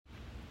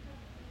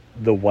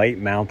the White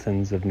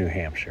Mountains of New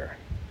Hampshire.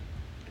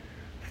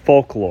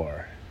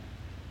 Folklore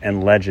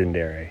and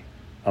legendary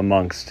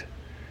amongst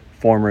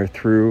former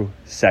through,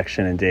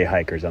 section, and day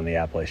hikers on the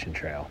Appalachian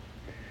Trail.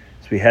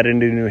 As we head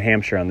into New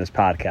Hampshire on this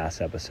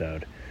podcast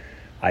episode,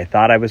 I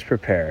thought I was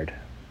prepared,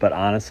 but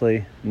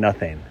honestly,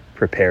 nothing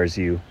prepares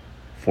you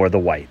for the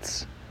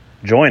whites.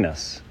 Join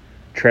us,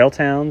 Trail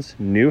Towns,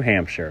 New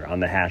Hampshire,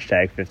 on the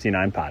hashtag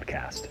 59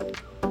 podcast.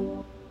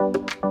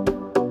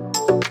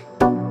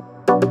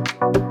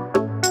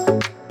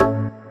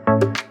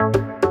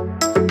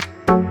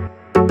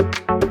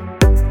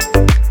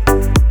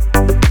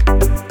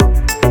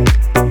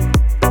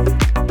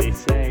 They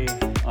say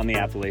on the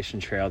Appalachian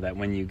Trail that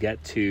when you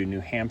get to New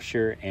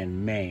Hampshire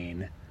and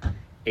Maine,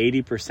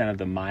 80% of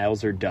the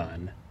miles are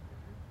done,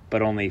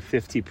 but only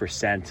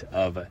 50%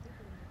 of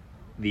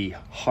the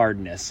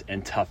hardness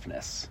and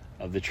toughness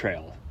of the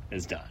trail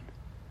is done.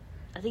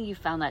 I think you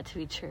found that to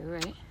be true,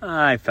 right?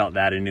 I felt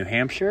that in New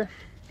Hampshire.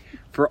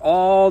 For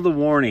all the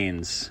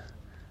warnings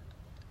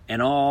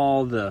and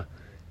all the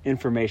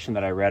information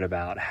that I read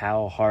about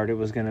how hard it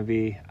was going to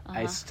be,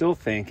 I still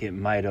think it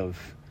might have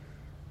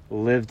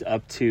lived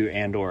up to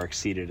and or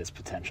exceeded its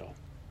potential.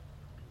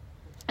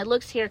 It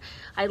looks here,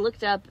 I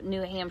looked up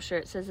New Hampshire.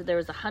 It says that there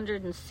was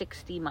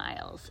 160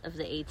 miles of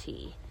the AT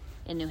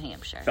in New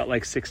Hampshire. Felt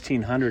like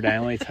 1,600. I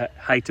only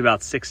hiked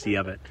about 60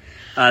 of it.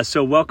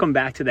 So welcome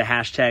back to the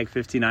hashtag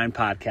 59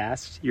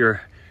 podcast.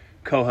 Your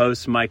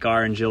co-hosts Mike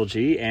R. and Jill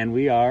G. And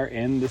we are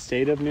in the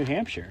state of New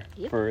Hampshire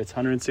for its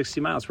 160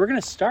 miles. We're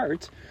going to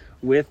start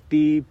with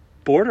the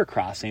border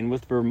crossing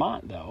with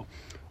Vermont, though,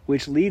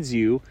 which leads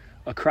you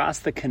across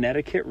the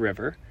Connecticut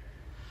River,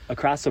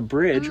 across a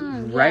bridge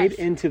right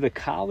into the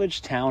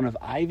college town of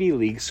Ivy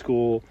League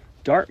school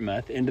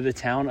Dartmouth, into the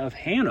town of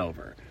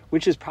Hanover,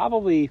 which is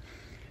probably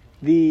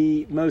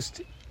the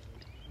most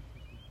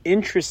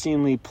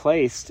interestingly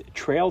placed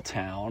trail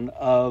town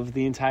of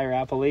the entire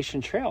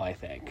Appalachian Trail, I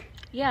think.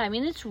 Yeah, I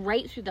mean, it's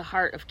right through the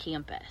heart of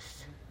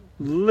campus.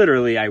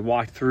 Literally, I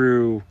walked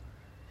through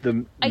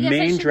the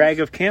main drag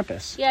of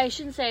campus. Yeah, I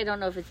shouldn't say I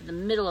don't know if it's in the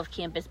middle of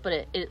campus, but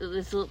it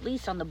is at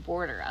least on the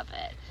border of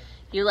it.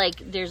 You're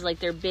there's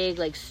their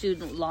big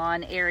student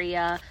lawn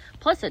area,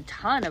 plus a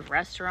ton of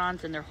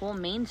restaurants and their whole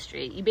main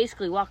street. You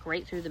basically walk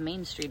right through the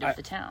main street of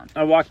the town.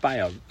 I walked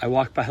by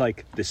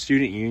the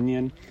student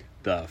union,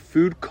 the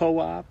food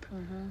co-op,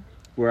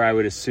 where I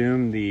would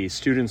assume the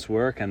students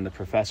work and the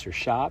professors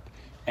shop,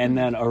 and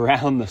then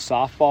around the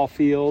softball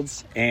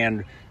fields,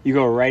 and you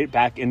go right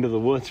back into the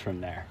woods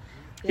from there.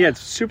 Yeah,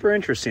 it's super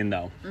interesting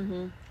though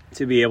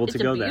to be able to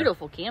go there. It's a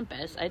beautiful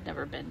campus. I'd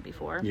never been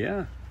before.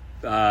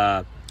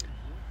 Yeah.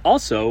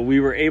 Also,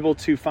 we were able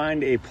to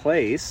find a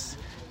place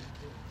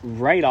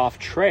right off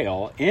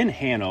trail in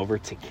Hanover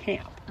to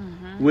camp,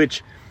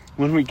 which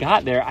when we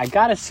got there, I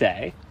gotta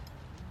say,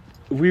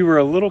 we were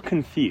a little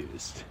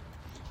confused.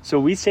 So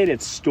we stayed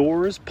at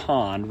Storrs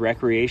Pond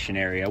Recreation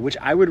Area, which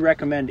I would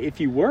recommend if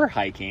you were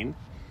hiking.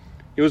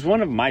 It was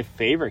one of my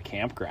favorite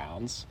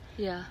campgrounds.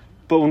 Yeah.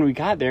 But when we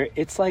got there,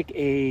 it's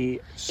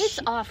it's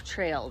off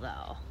trail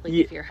though,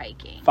 if you're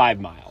hiking. 5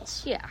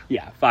 miles. Yeah.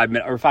 Yeah,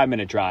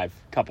 5-minute drive,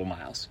 couple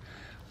miles.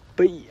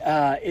 But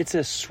it's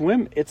a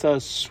swim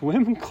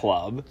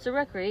club. It's a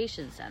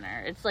recreation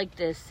center. It's like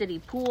the city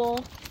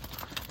pool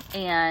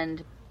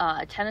and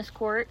tennis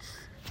courts.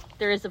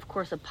 There is, of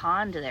course, a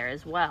pond there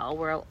as well,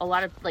 where a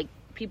lot of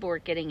people were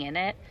getting in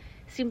it.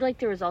 It seemed like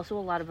there was also a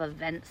lot of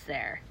events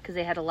there because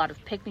they had a lot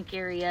of picnic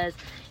areas,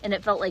 and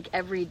it felt like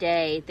every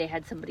day they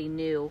had somebody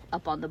new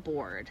up on the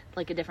board,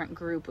 like a different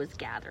group was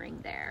gathering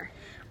there.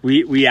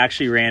 We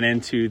actually ran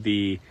into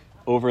the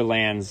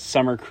Overland's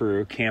summer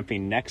crew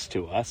camping next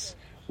to us,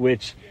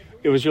 which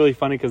it was really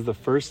funny because the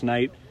first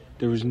night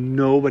there was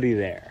nobody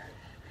there.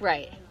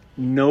 Right.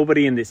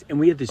 Nobody in this,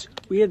 and what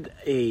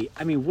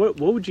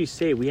would you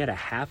say? We had a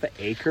half an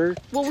acre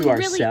to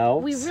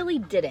ourselves. We really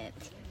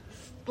didn't.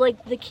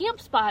 The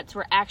camp spots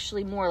were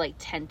actually more like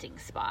tenting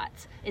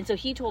spots. And so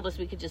he told us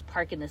we could just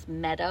park in this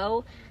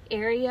meadow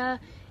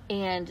area.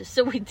 And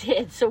so we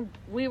did. So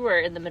we were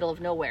in the middle of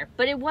nowhere,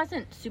 but it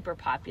wasn't super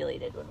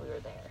populated when we were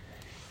there.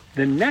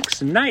 The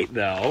next night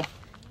though,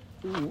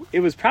 it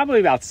was probably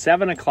about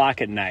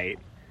 7:00 at night,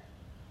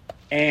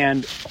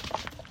 and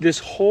this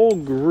whole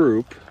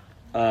group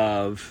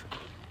of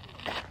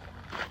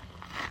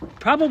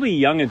probably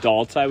young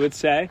adults, I would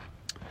say,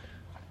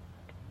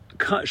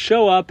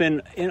 show up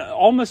in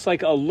almost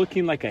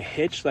looking like a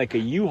hitch, like a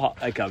U-Haul,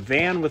 like a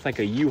van with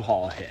a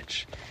U-Haul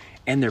hitch,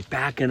 and they're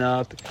backing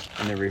up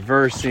and they're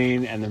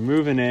reversing and they're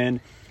moving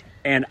in.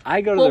 And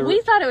I go to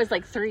we thought it was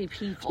 3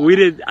 people.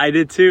 I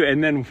did too.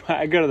 And then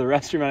I go to the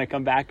restroom and I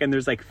come back and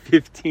there's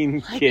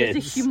 15 kids.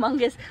 It's a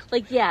humongous,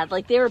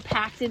 they were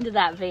packed into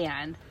that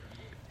van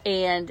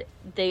and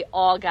they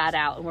all got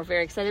out and were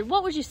very excited.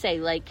 What would you say,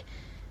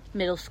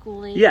 middle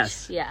school age?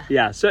 Yes. Yeah.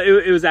 Yeah. So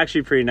it was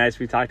actually pretty nice.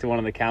 We talked to one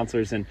of the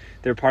counselors and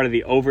they're part of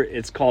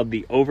it's called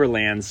the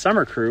Overland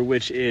Summer Crew,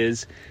 which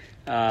is,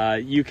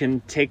 you can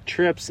take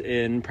trips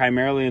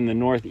primarily in the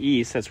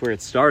Northeast. That's where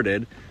it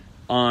started,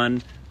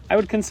 on I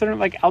would consider them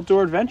like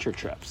outdoor adventure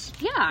trips.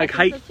 Yeah, like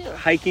I think so too.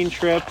 hiking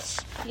trips.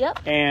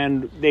 Yep.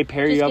 And they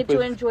pair Just you up get with...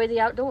 to enjoy the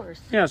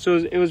outdoors. Yeah, so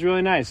it was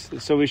really nice.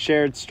 So we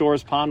shared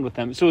Storrs Pond with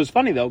them. So it was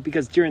funny, though,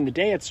 because during the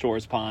day at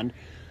Storrs Pond,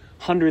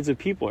 hundreds of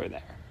people are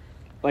there.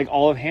 Like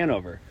all of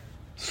Hanover.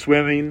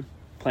 Swimming,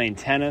 playing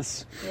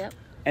tennis. Yep.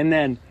 And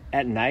then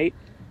at night,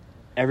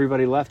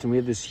 everybody left. And we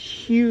had this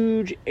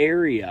huge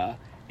area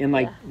in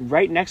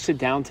right next to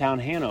downtown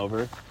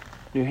Hanover,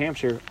 New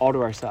Hampshire, all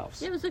to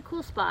ourselves. It was a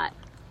cool spot.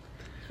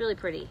 It's really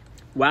pretty.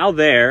 While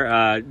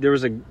there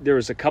was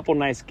a couple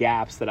nice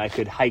gaps that I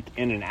could hike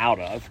in and out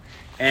of,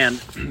 and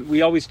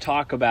we always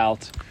talk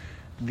about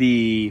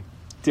the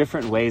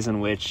different ways in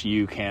which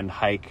you can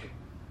hike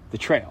the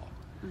trail.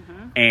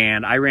 Mm-hmm.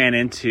 And I ran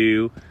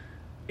into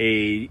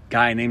a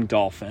guy named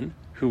Dolphin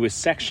who was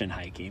section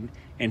hiking,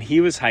 and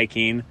he was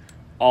hiking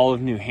all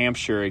of New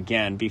Hampshire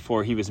again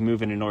before he was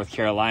moving to North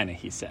Carolina,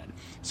 he said.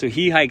 So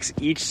he hikes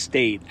each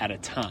state at a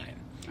time.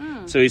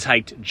 So he's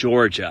hiked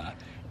Georgia,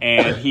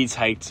 and he's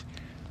hiked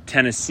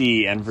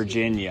Tennessee and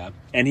Virginia,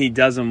 and he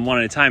does them one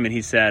at a time. And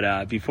he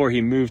said before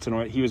he moved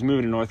to he was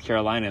moving to North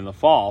Carolina in the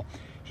fall,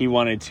 he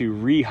wanted to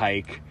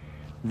re-hike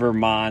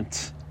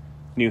Vermont,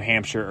 New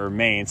Hampshire, or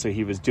Maine. So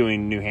he was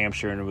doing New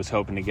Hampshire and was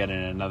hoping to get in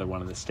another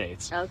one of the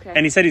states. Okay.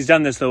 And he said he's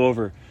done this though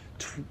over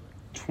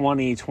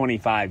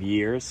 25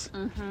 years.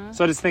 Mm-hmm.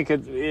 So I just think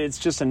it's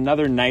just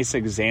another nice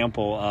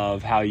example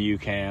of how you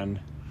can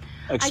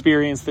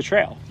experience the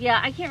trail. Yeah,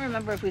 I can't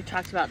remember if we've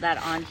talked about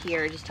that on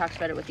here, just talked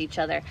about it with each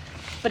other,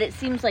 but it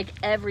seems like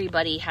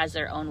everybody has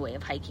their own way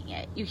of hiking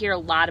it. You hear a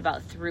lot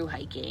about through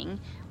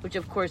hiking, which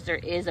of course there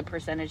is a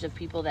percentage of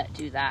people that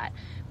do that,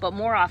 but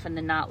more often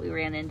than not we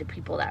ran into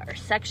people that are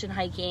section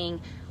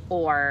hiking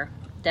or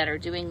that are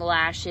doing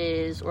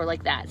lashes or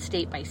like that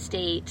state by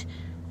state.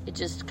 It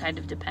just kind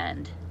of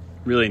depends.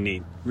 Really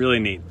neat.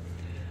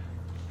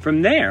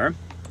 From there,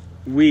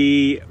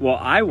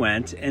 I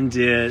went and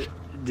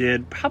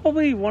did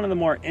probably one of the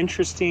more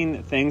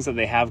interesting things that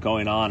they have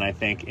going on, I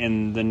think,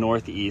 in the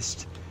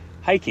Northeast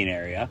hiking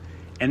area,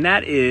 and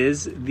that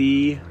is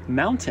the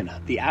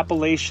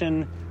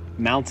Appalachian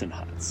mountain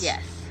huts.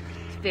 Yes,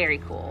 it's very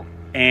cool.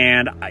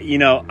 And,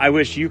 I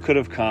wish you could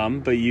have come,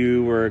 but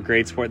you were a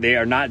great sport. They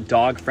are not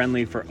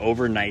dog-friendly for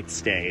overnight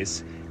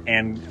stays,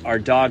 and our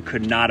dog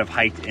could not have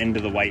hiked into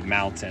the White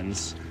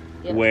Mountains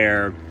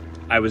where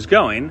I was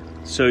going.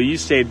 So you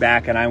stayed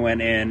back and I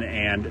went in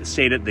and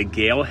stayed at the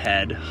Gale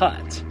Head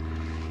Hut.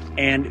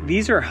 And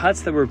these are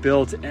huts that were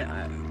built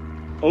I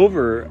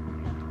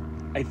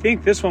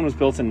think this one was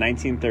built in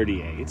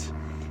 1938.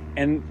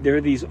 And they're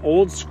these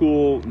old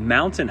school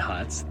mountain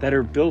huts that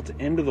are built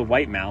into the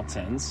White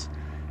Mountains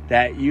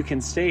that you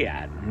can stay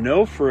at.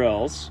 No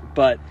frills,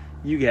 but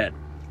you get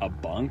a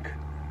bunk,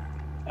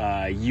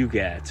 you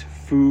get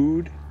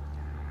food.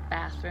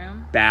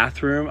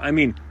 Bathroom. I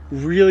mean,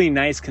 really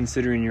nice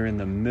considering you're in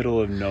the middle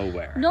of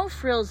nowhere. No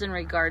frills in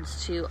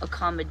regards to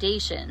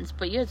accommodations,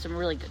 but you had some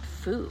really good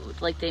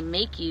food. Like they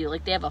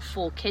have a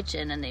full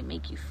kitchen and they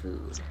make you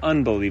food.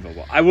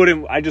 Unbelievable.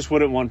 I just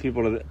wouldn't want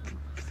people to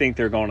think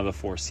they're going to the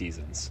Four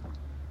Seasons.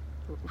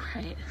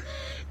 Right.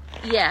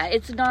 Yeah,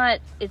 it's not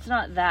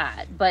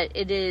that, but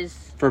it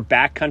is for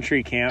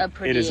backcountry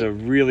camp. It is a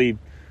really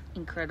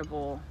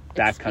incredible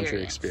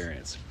backcountry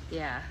experience.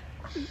 Yeah.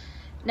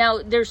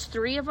 Now, there's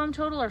 3 of them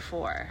total or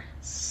 4?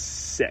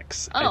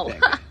 6, I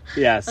think.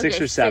 Yeah,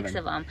 6 or 7. 6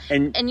 of them.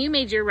 And you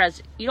made your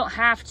you don't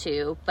have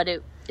to, but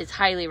it is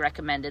highly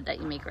recommended that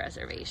you make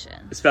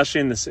reservations. Especially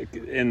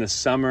in the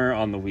summer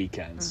on the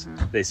weekends,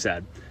 they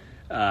said.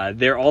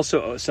 They're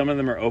also, some of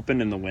them are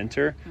open in the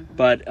winter,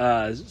 but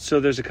so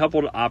there's a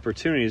couple of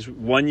opportunities.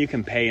 One, you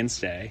can pay and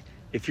stay.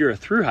 If you're a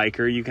thru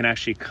hiker, you can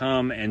actually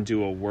come and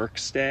do a work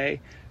stay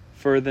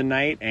for the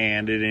night,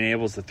 and it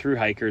enables the thru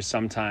hikers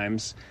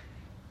sometimes,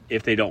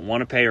 if they don't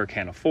want to pay or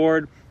can't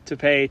afford to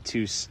pay,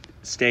 to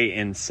stay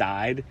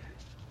inside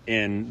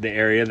in the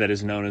area that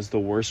is known as the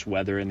worst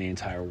weather in the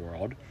entire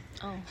world.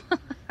 Oh.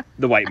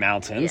 The White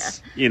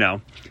Mountains,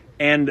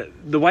 And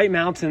the White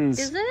Mountains...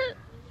 Is it?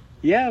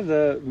 Yeah,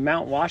 the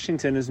Mount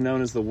Washington is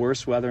known as the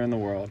worst weather in the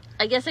world.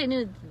 I guess I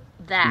knew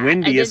that.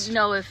 Windiest. I didn't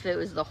know if it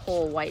was the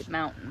whole White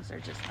Mountains or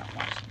just Mount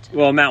Washington.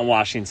 Well, Mount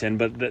Washington,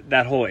 but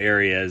that whole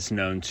area is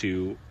known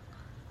to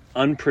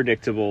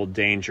unpredictable,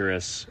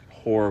 dangerous,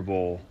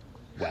 horrible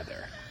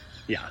weather.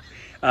 Yeah.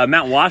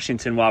 Mount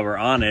Washington, while we're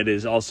on it,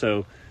 is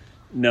also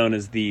known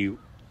as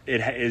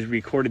it has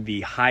recorded the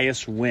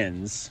highest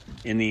winds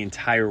in the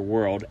entire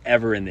world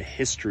ever in the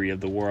history of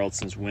the world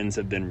since winds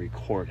have been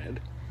recorded.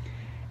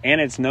 And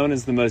it's known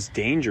as the most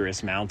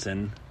dangerous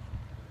mountain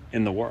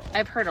in the world.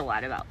 I've heard a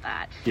lot about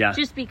that. Yeah.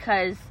 Just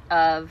because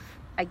of,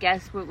 I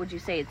guess, what would you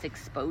say, its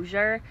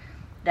exposure,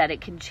 that it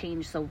can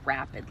change so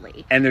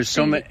rapidly. And there's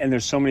so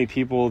many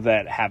people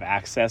that have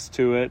access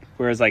to it.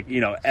 Whereas, so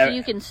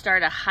you can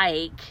start a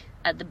hike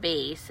at the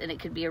base, and it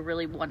could be a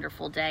really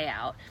wonderful day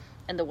out,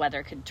 and the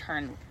weather could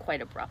turn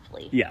quite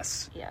abruptly.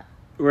 Yes. Yeah.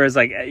 Whereas,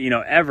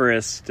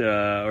 Everest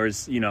or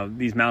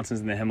these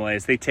mountains in the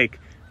Himalayas, they take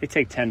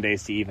 10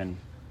 days to even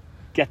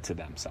get to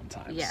them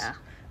sometimes. Yeah.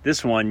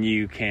 This one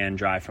you can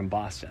drive from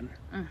Boston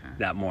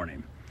that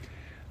morning.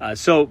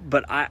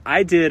 But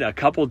I did a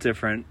couple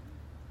different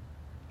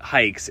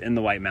hikes in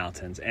the White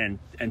Mountains, and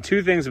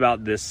two things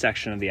about this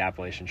section of the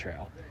Appalachian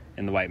Trail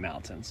in the White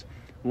Mountains.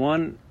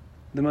 One,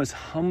 the most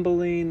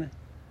humbling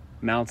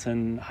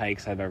mountain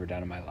hikes I've ever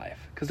done in my life,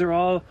 because they're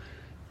all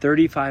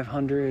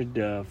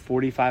 3,500,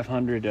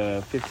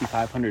 4,500,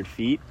 5,500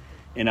 feet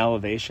in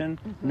elevation,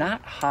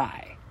 not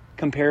high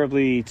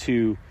comparably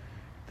to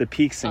the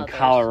peaks in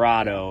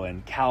Colorado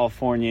and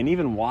California and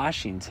even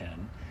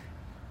Washington.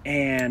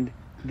 And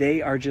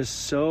they are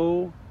just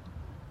so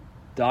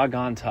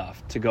doggone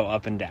tough to go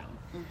up and down.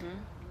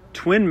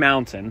 Twin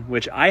Mountain,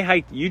 which I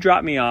hiked, you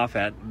dropped me off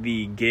at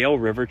the Gale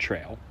River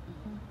Trail.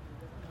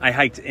 I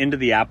hiked into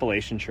the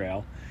Appalachian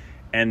Trail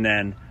and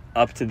then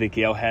up to the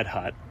Gale Head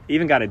Hut.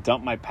 Even got to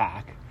dump my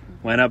pack.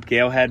 Went up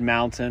Gale Head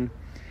Mountain.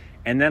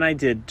 And then I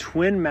did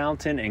Twin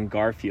Mountain and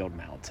Garfield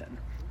Mountain,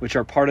 which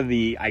are part of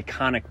the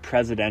iconic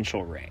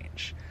presidential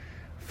range.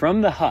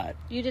 From the hut...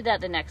 You did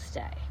that the next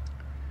day.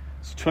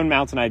 So Twin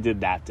Mountain I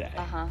did that day.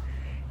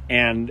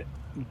 And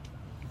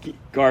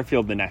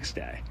Garfield the next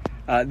day.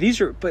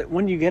 But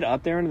when you get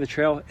up there into the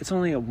trail, it's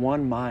only a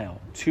 1 mile,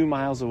 2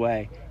 miles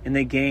away, and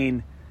they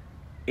gain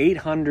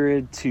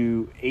 800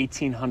 to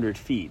 1,800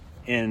 feet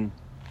in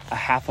a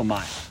half a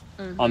mile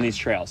on these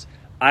trails.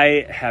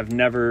 I have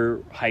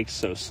never hiked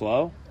so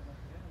slow,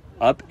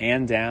 up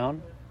and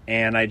down,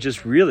 and I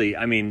just really,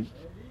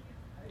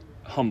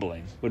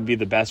 humbling would be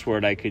the best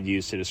word I could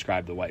use to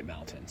describe the White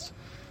Mountains.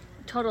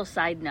 Total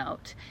side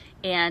note,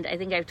 and I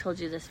think I've told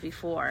you this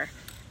before,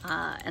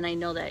 and I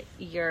know that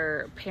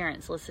your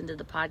parents listen to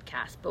the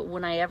podcast, but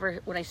when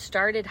I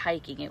started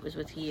hiking, it was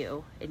with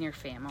you and your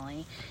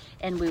family,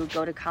 and we would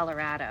go to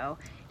Colorado,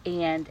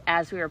 and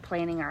as we were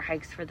planning our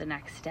hikes for the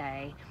next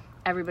day,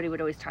 everybody would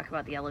always talk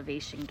about the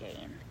elevation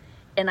gain.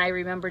 And I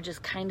remember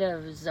just kind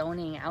of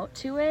zoning out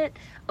to it,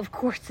 of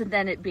course, and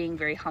then it being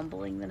very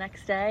humbling the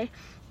next day.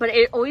 But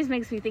it always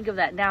makes me think of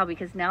that now,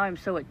 because now I'm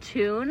so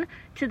attuned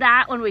to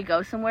that. When we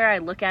go somewhere, I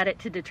look at it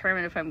to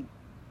determine if I'm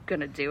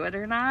going to do it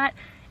or not.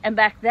 And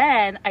back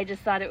then, I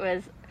just thought it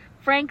was,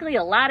 frankly,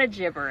 a lot of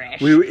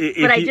gibberish.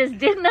 I just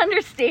didn't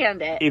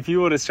understand it. If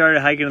you would have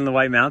started hiking in the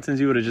White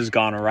Mountains, you would have just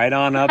gone right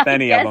on up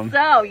any of them.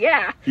 So,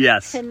 yeah.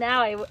 Yes. And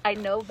now I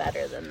know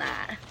better than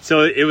that.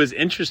 So it was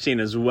interesting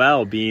as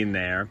well being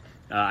there.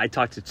 I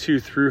talked to 2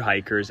 through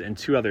hikers and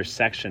 2 other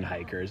section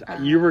hikers.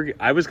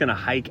 I was going to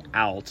hike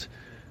out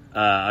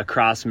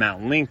across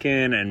Mount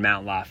Lincoln and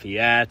Mount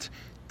Lafayette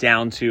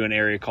down to an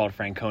area called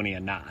Franconia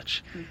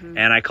Notch.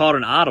 And I called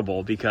an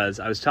audible because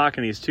I was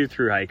talking to these 2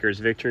 through hikers,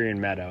 Victory and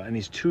Meadow, and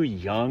these 2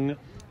 young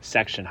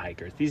section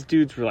hikers. These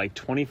dudes were like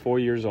 24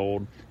 years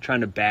old,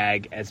 trying to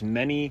bag as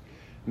many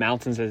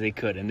mountains as they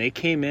could. And they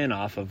came in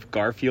off of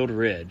Garfield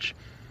Ridge,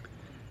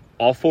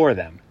 all 4 of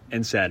them,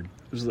 and said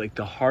it was like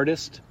the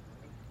hardest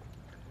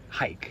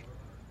hike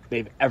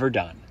they've ever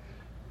done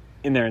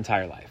in their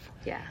entire life.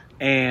 Yeah.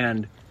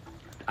 And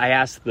I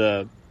asked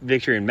the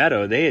Victory and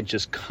Meadow, they had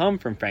just come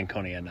from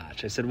Franconia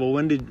Notch. I said, well,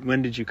 when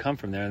did you come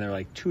from there? And they're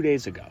like, 2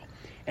 days ago.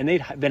 And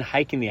they'd been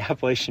hiking the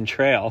Appalachian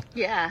Trail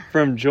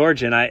from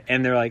Georgia.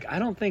 And they're like, I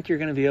don't think you're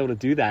going to be able to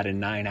do that in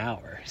 9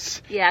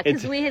 hours. Yeah,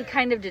 because we had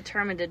kind of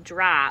determined to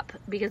drop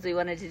because we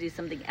wanted to do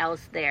something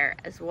else there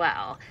as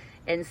well.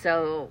 And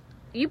so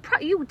you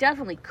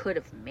definitely could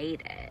have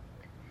made it.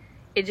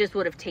 It just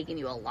would have taken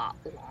you a lot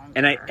longer.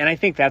 And I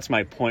think that's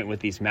my point with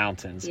these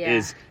mountains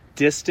is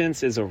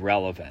distance is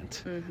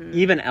irrelevant.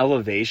 Even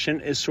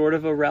elevation is sort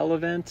of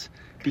irrelevant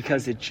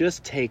because it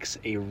just takes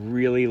a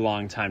really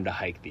long time to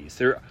hike these.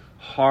 They're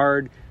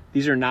hard.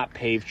 These are not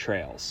paved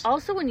trails.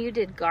 Also, when you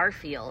did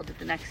Garfield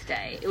the next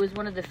day, it was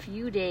one of the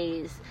few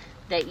days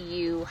that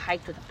you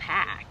hiked with a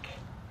pack,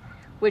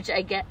 which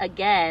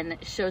again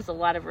shows a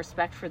lot of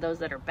respect for those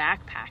that are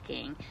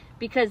backpacking,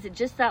 because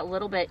just that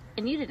little bit,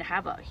 and you didn't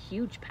have a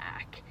huge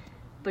pack,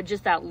 but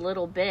just that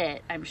little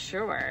bit, I'm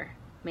sure,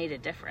 made a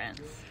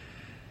difference.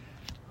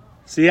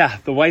 So yeah,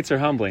 the whites are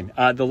humbling.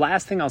 The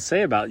last thing I'll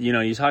say about,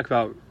 you talk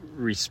about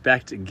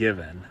respect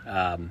given,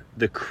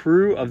 the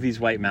crew of these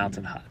White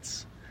Mountain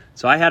huts.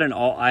 So I had an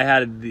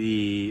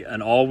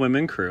all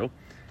women crew,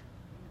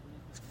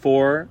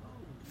 four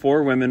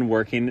women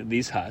working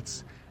these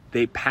huts.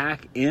 They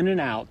pack in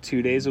and out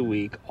 2 days a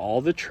week,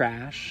 all the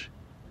trash,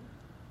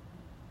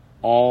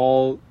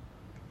 any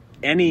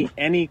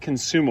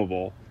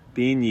consumable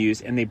being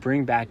used, and they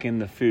bring back in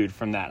the food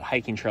from that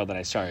hiking trail that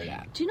I started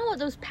at. Do you know what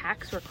those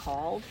packs were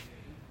called?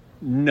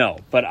 No,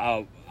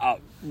 but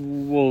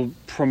we'll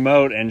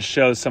promote and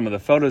show some of the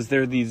photos.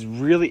 They're these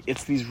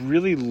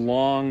really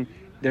long,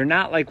 they're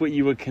not like what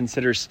you would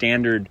consider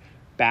standard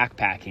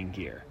backpacking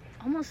gear.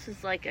 Almost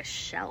as like a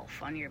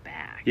shelf on your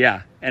back.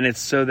 Yeah, and it's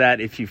so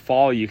that if you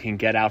fall, you can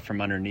get out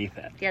from underneath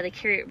it. Yeah, they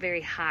carry it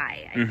very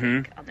high, I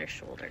think, on their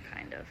shoulder,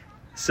 kind of.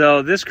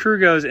 So this crew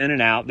goes in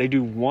and out. They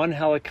do 1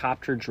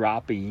 helicopter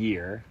drop a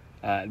year,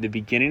 the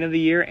beginning of the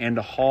year, and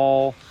to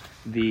haul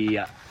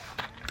the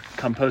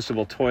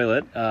compostable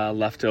toilet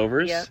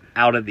leftovers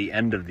out at the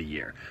end of the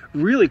year.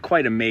 Really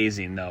quite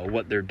amazing, though,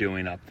 what they're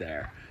doing up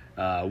there.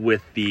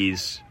 with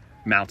these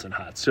mountain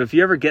huts. So if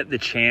you ever get the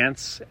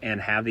chance and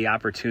have the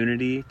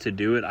opportunity to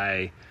do it,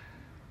 I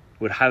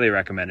would highly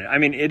recommend it. I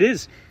mean,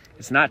 it's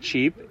not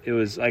cheap. It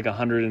was like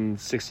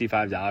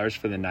 $165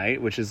 for the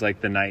night, which is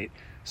like the night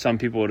some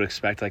people would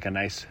expect, like a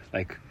nice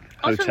like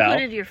hotel. Also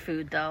included your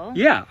food, though.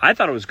 Yeah, I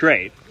thought it was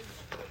great.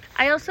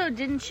 I also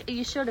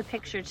you showed a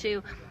picture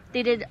too.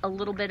 They did a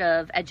little bit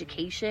of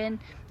education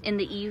in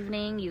the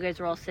evening. You guys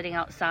were all sitting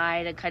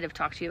outside and kind of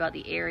talked to you about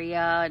the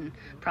area and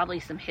probably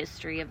some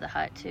history of the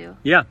hut too.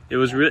 Yeah, it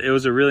was it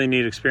was a really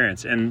neat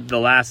experience. And the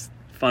last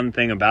fun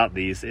thing about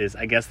these is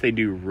I guess they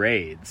do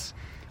raids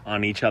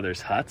on each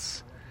other's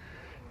huts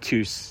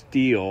to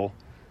steal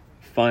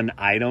fun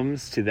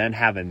items to then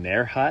have in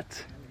their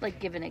hut. Like,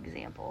 give an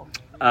example.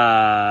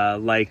 So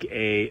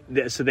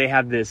they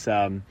have this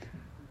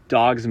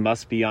dogs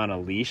must be on a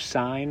leash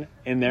sign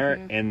in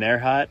their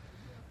hut.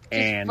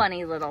 Just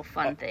funny little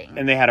fun thing.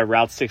 And they had a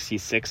Route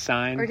 66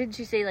 sign. Or did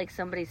you say, like,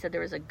 somebody said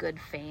there was a good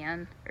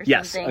fan or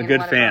yes, something? Yes, a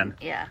good fan.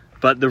 Yeah.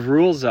 But the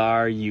rules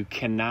are you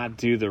cannot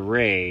do the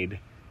raid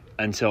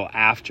until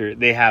after.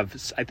 They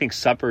have, I think,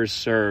 suppers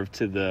served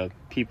to the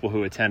people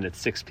who attend at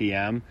 6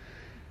 p.m.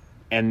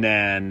 And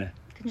then...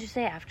 Didn't you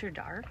say after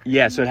dark?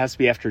 Yeah, so it has to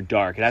be after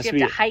dark. It has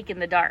to hike in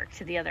the dark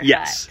to the other hut.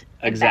 Yes,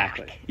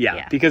 exactly. Back.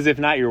 Yeah, because if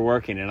not, you're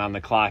working, and on the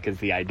clock is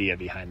the idea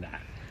behind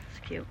that.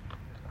 It's cute.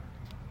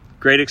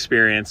 Great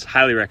experience.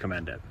 Highly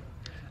recommend it.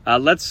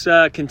 Let's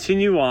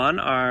continue on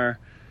our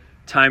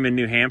time in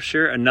New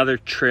Hampshire. Another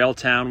trail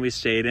town we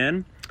stayed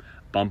in.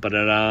 Bumping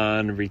it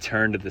on,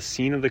 return to the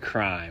scene of the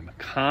crime.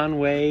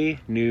 Conway,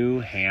 New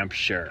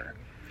Hampshire.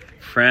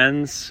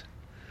 Friends,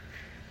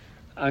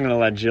 I'm going to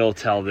let Jill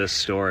tell this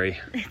story.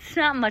 It's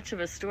not much of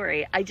a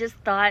story. I just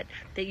thought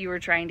that you were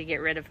trying to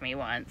get rid of me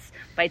once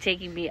by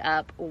taking me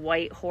up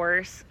White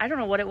Horse. I don't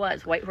know what it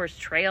was. White Horse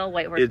Trail,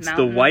 White Horse Mountain. It's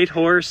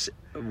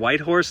the White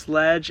Horse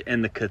Ledge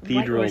and the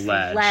Cathedral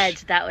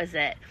Ledge. That was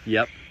it.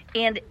 Yep.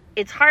 And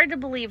it's hard to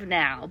believe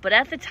now, but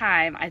at the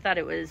time, I thought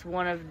it was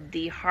one of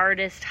the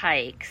hardest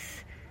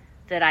hikes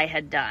that I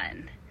had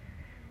done.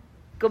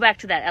 Go back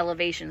to that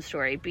elevation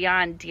story,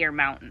 beyond Deer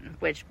Mountain,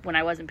 which when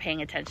I wasn't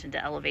paying attention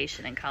to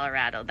elevation in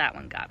Colorado, that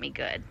one got me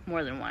good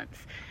more than once.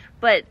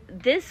 But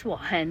this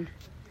one,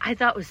 I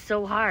thought was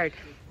so hard.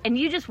 And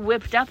you just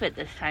whipped up it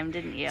this time,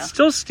 didn't you?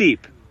 Still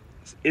steep.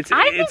 I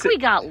think we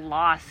got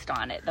lost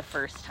on it the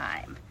first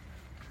time.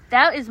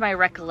 That is my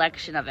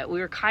recollection of it. We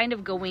were kind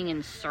of going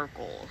in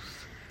circles.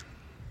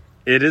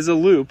 It is a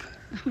loop.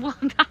 Well,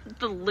 not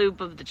the loop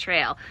of the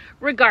trail.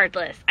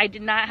 Regardless, I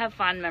did not have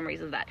fond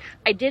memories of that.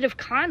 I did of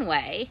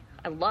Conway.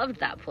 I loved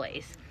that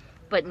place,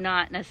 but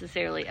not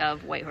necessarily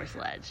of White Horse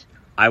Ledge.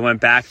 I went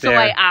back there. So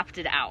I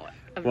opted out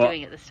of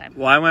doing it this time.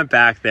 Well, I went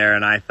back there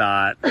and I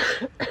thought,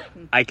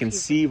 I can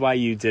see why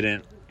you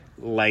didn't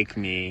like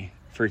me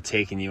for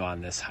taking you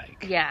on this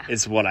hike. Yeah.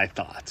 Is what I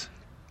thought.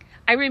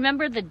 I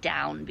remember the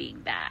down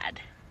being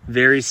bad.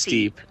 Very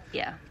steep.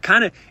 Yeah.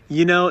 Kind of,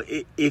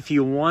 if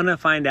you want to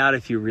find out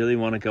if you really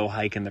want to go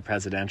hike in the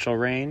presidential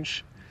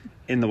range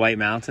in the White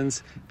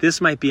Mountains,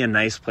 this might be a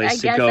nice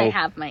place to go. I guess I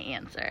have my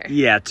answer.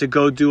 Yeah, to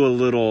go do a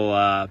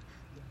little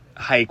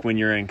hike when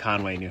you're in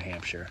Conway, New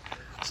Hampshire.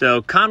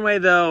 So Conway,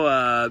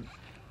 though,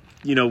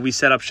 we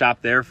set up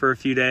shop there for a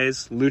few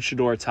days.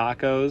 Luchador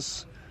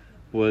Tacos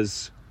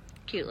was...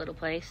 Cute little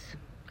place.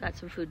 Got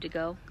some food to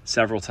go.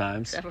 Several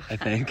times. I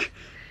think.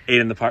 Ate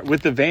in the park.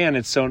 With the van,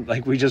 it's so,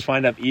 we just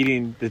wind up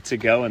eating the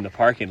to-go in the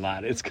parking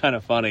lot. It's kind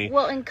of funny.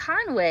 Well, and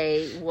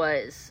Conway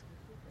was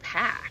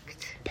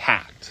packed.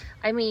 Packed.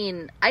 I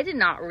mean, I did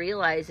not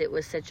realize it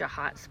was such a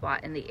hot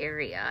spot in the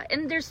area.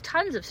 And there's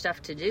tons of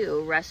stuff to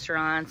do.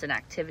 Restaurants and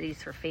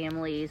activities for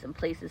families and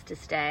places to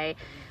stay.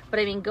 But,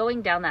 I mean,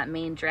 going down that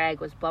main drag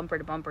was bumper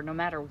to bumper no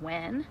matter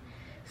when.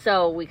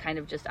 So we kind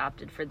of just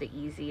opted for the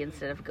easy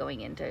instead of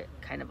going into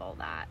kind of all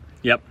that.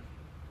 Yep.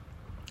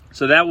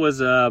 So that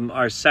was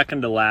our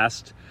second to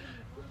last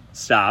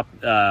stop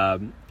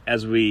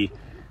as we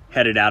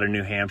headed out of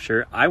New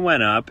Hampshire. I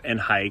went up and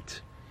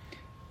hiked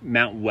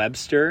Mount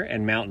Webster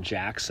and Mount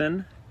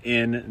Jackson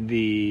in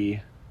the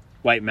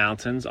White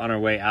Mountains on our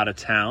way out of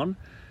town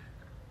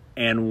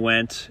and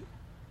went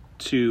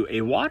to a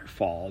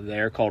waterfall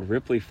there called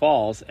Ripley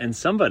Falls, and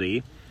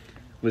somebody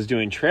was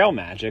doing trail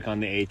magic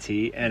on the AT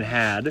and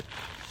had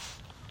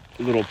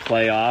little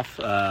play-off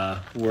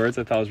words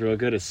I thought was real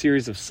good. A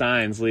series of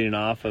signs leading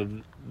off of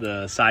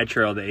the side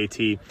trail of the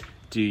AT.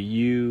 Do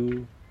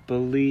you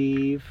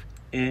believe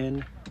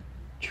in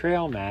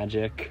trail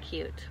magic?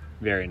 Cute.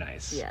 Very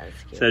nice. Yeah,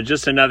 that's cute. So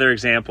just another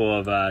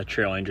example of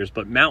trail rangers.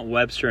 But Mount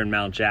Webster and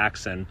Mount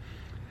Jackson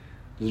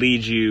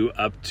lead you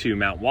up to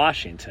Mount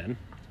Washington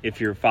if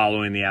you're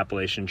following the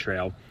Appalachian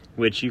Trail,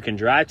 which you can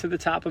drive to the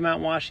top of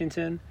Mount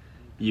Washington.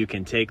 You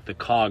can take the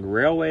Cog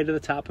Railway to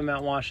the top of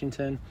Mount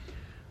Washington.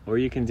 Or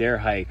you can dare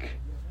hike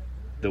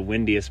the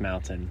windiest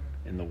mountain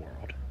in the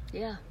world.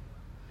 Yeah.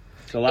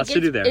 So lots to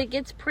do there. It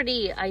gets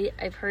pretty,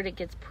 I've heard it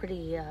gets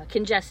pretty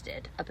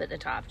congested up at the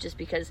top just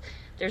because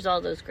there's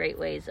all those great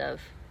ways of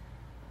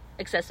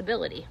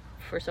accessibility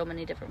for so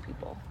many different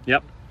people.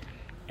 Yep.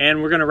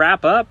 And we're going to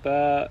wrap up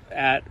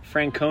at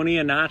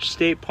Franconia Notch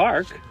State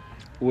Park,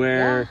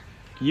 where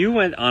you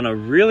went on a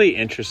really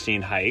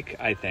interesting hike,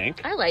 I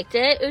think. I liked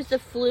it. It was the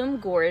Flume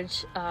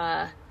Gorge,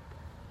 I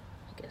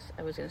guess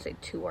I was going to say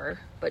tour,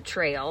 but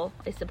trail,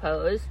 I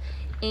suppose.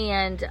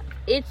 And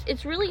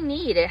it's really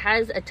neat. It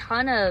has a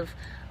ton of,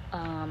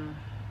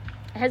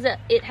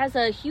 it has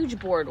a huge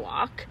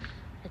boardwalk.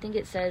 I think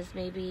it says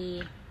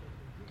maybe,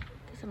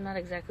 I'm not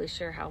exactly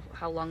sure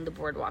how long the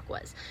boardwalk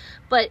was,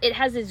 but it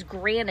has this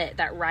granite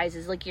that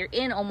rises, like you're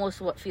in almost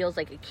what feels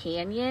like a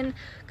canyon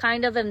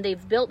kind of, and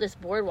they've built this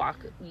boardwalk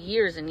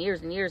years and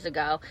years and years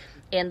ago,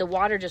 and the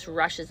water just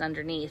rushes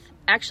underneath.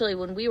 Actually,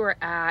 when we were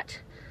at,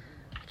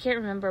 I can't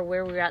remember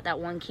where we were at, that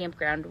one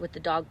campground with the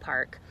dog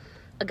park,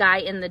 a guy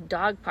in the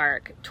dog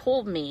park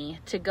told me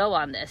to go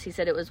on this. He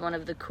said it was one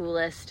of the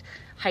coolest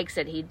hikes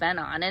that he'd been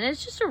on, and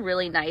it's just a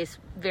really nice,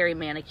 very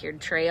manicured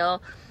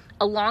trail.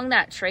 Along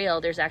that trail,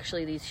 there's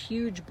actually these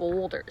huge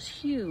boulders,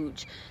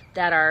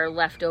 that are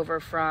left over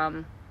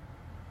from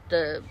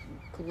the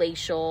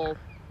glacial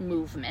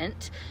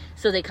movement.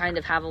 So they kind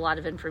of have a lot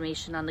of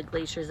information on the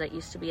glaciers that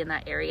used to be in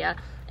that area.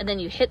 And then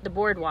you hit the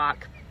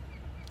boardwalk,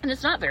 and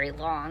it's not very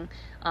long,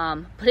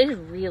 but it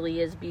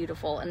really is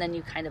beautiful. And then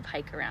you kind of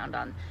hike around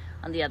on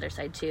the other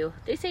side too.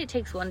 They say it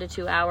takes 1 to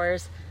 2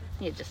 hours.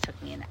 It just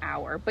took me an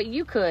hour. But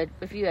you could,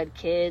 if you had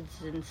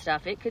kids and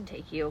stuff, it could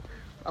take you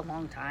a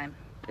long time.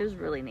 It was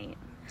really neat.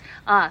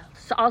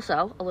 So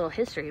also, a little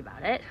history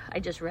about it. I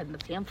just read in the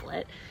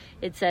pamphlet.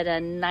 It said a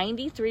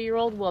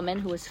 93-year-old woman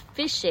who was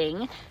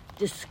fishing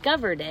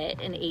discovered it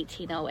in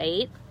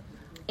 1808.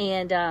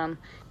 And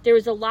there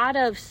was a lot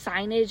of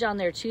signage on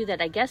there, too,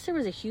 that I guess there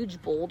was a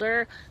huge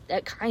boulder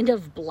that kind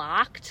of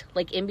blocked,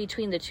 like, in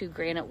between the two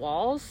granite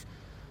walls.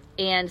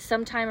 And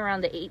sometime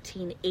around the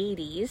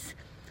 1880s,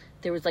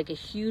 there was, like, a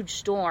huge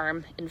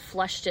storm and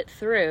flushed it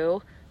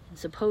through. And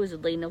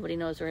supposedly, nobody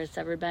knows where it's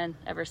ever been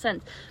ever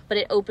since. But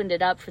it opened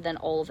it up for then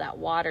all of that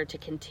water to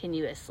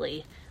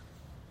continuously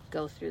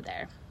go through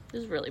there. It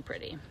was really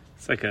pretty.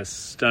 It's like a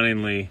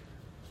stunningly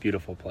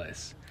beautiful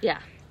place. Yeah.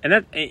 And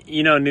that,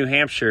 New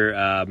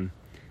Hampshire,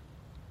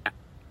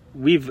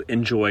 we've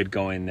enjoyed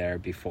going there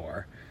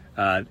before.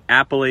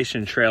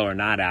 Appalachian Trail or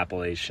not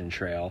Appalachian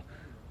Trail,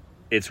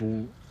 it's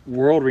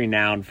world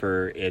renowned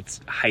for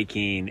its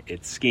hiking,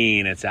 its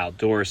skiing, its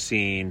outdoor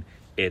scene,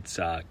 its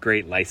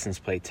great license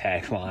plate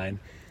tagline,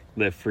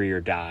 live free or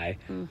die,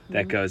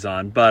 that goes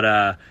on. But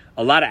a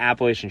lot of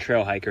Appalachian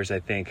Trail hikers, I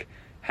think,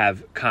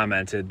 have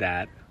commented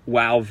that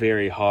while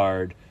very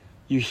hard,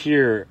 you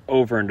hear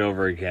over and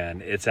over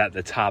again, it's at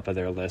the top of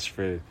their list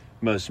for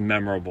most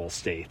memorable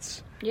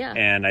states. Yeah.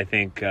 And I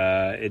think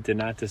it did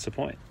not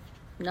disappoint.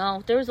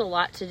 No, there was a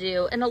lot to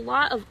do, and a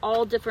lot of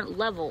all different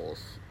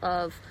levels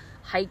of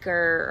hiker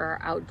or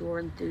outdoor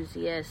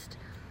enthusiast.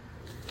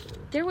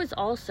 There was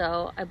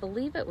also, I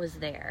believe it was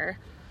there,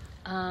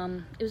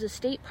 it was a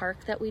state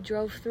park that we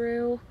drove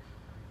through.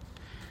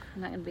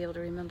 I'm not going to be able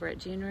to remember it.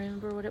 Do you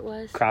remember what it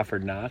was?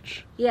 Crawford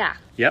Notch. Yeah.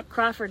 Yep.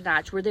 Crawford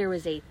Notch, where there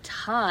was a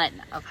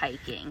ton of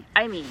hiking.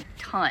 I mean,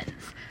 tons.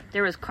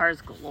 There was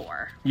cars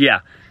galore. Yeah,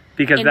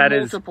 because in that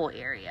multiple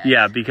areas.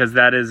 Yeah, because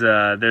that is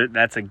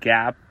that's a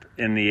gap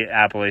in the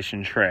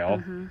Appalachian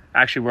Trail.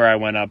 Actually, where I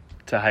went up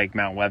to hike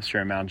Mount Webster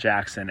and Mount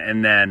Jackson,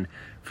 and then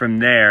from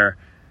there,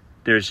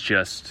 there's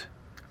just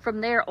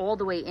from there all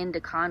the way into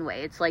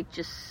Conway. It's like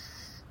just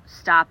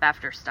stop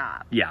after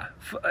stop. Yeah,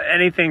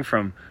 anything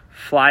from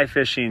fly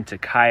fishing to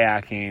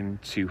kayaking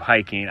to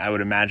hiking. I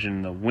would imagine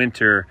in the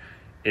winter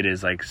it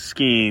is like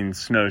skiing,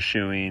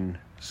 snowshoeing,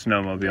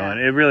 snowmobiling.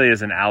 Yeah. It really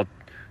is an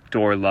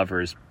outdoor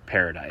lover's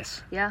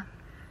paradise. Yeah,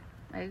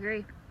 I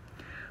agree.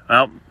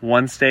 Well,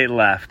 one state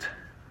left.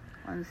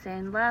 One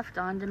state left,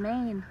 on to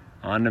Maine.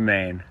 On to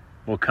Maine.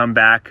 We'll come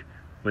back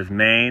with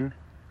Maine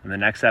in the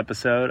next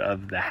episode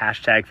of the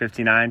Hashtag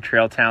 59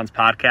 Trail Towns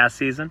podcast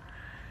season.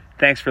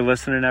 Thanks for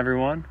listening,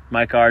 everyone.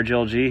 Mike R.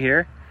 Jill G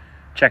here.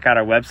 Check out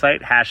our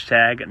website,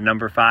 hashtag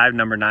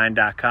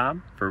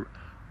 59.com, for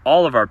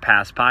all of our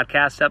past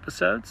podcast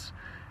episodes,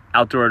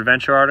 outdoor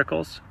adventure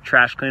articles,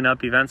 trash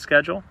cleanup event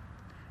schedule,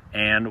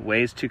 and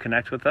ways to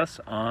connect with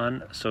us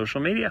on social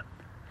media.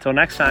 Until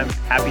next time,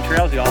 happy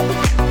trails,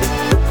 y'all.